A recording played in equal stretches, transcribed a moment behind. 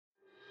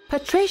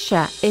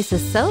Patricia is a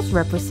sales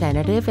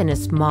representative in a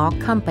small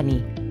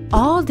company.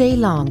 All day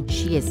long,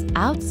 she is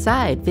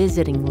outside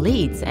visiting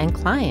leads and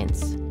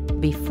clients.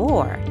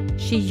 Before,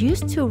 she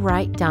used to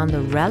write down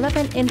the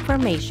relevant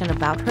information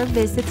about her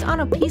visits on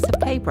a piece of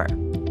paper.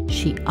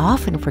 She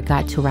often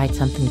forgot to write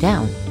something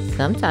down.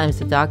 Sometimes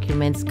the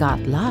documents got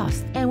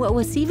lost. And what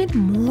was even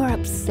more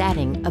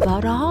upsetting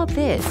about all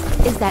this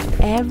is that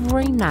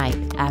every night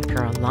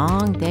after a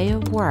long day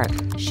of work,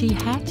 she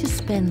had to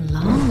spend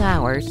long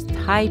hours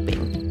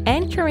typing,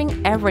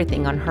 entering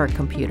everything on her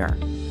computer.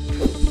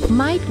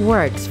 Mike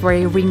works for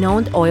a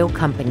renowned oil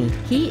company.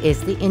 He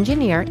is the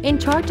engineer in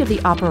charge of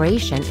the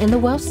operation in the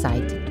well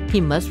site. He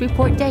must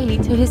report daily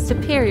to his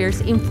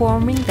superiors,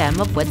 informing them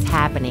of what's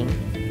happening.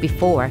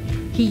 Before,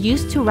 he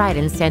used to write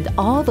and send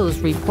all those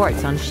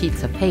reports on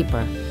sheets of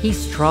paper. He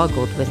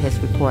struggled with his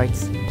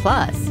reports.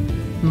 Plus,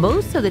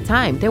 most of the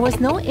time, there was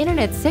no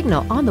internet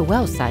signal on the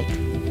well site.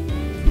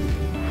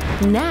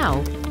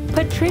 Now,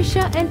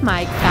 Patricia and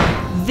Mike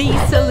found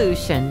the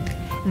solution.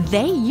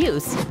 They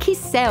use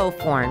Kizeo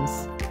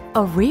Forms,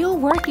 a real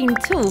working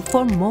tool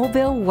for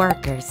mobile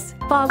workers,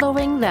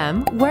 following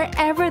them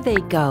wherever they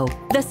go.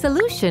 The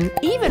solution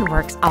even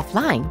works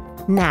offline.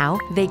 Now,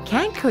 they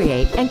can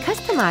create and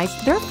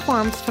customize their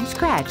forms from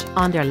scratch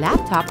on their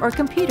laptop or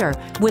computer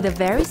with a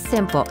very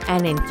simple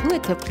and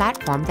intuitive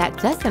platform that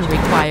doesn't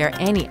require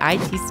any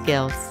IT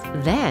skills.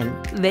 Then,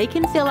 they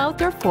can fill out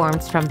their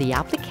forms from the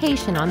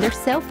application on their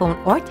cell phone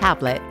or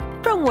tablet.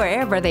 From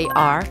wherever they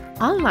are,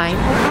 online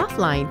or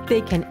offline,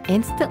 they can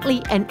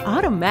instantly and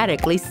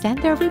automatically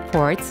send their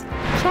reports,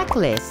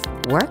 checklists,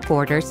 work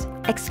orders,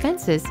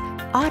 expenses,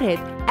 audit,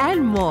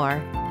 and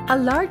more. A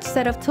large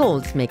set of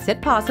tools makes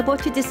it possible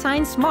to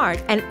design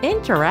smart and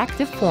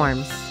interactive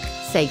forms.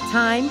 Save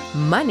time,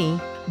 money,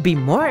 be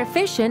more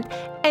efficient,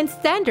 and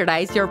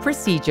standardize your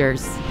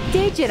procedures.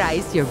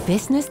 Digitize your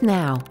business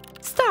now.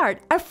 Start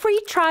a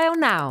free trial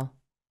now.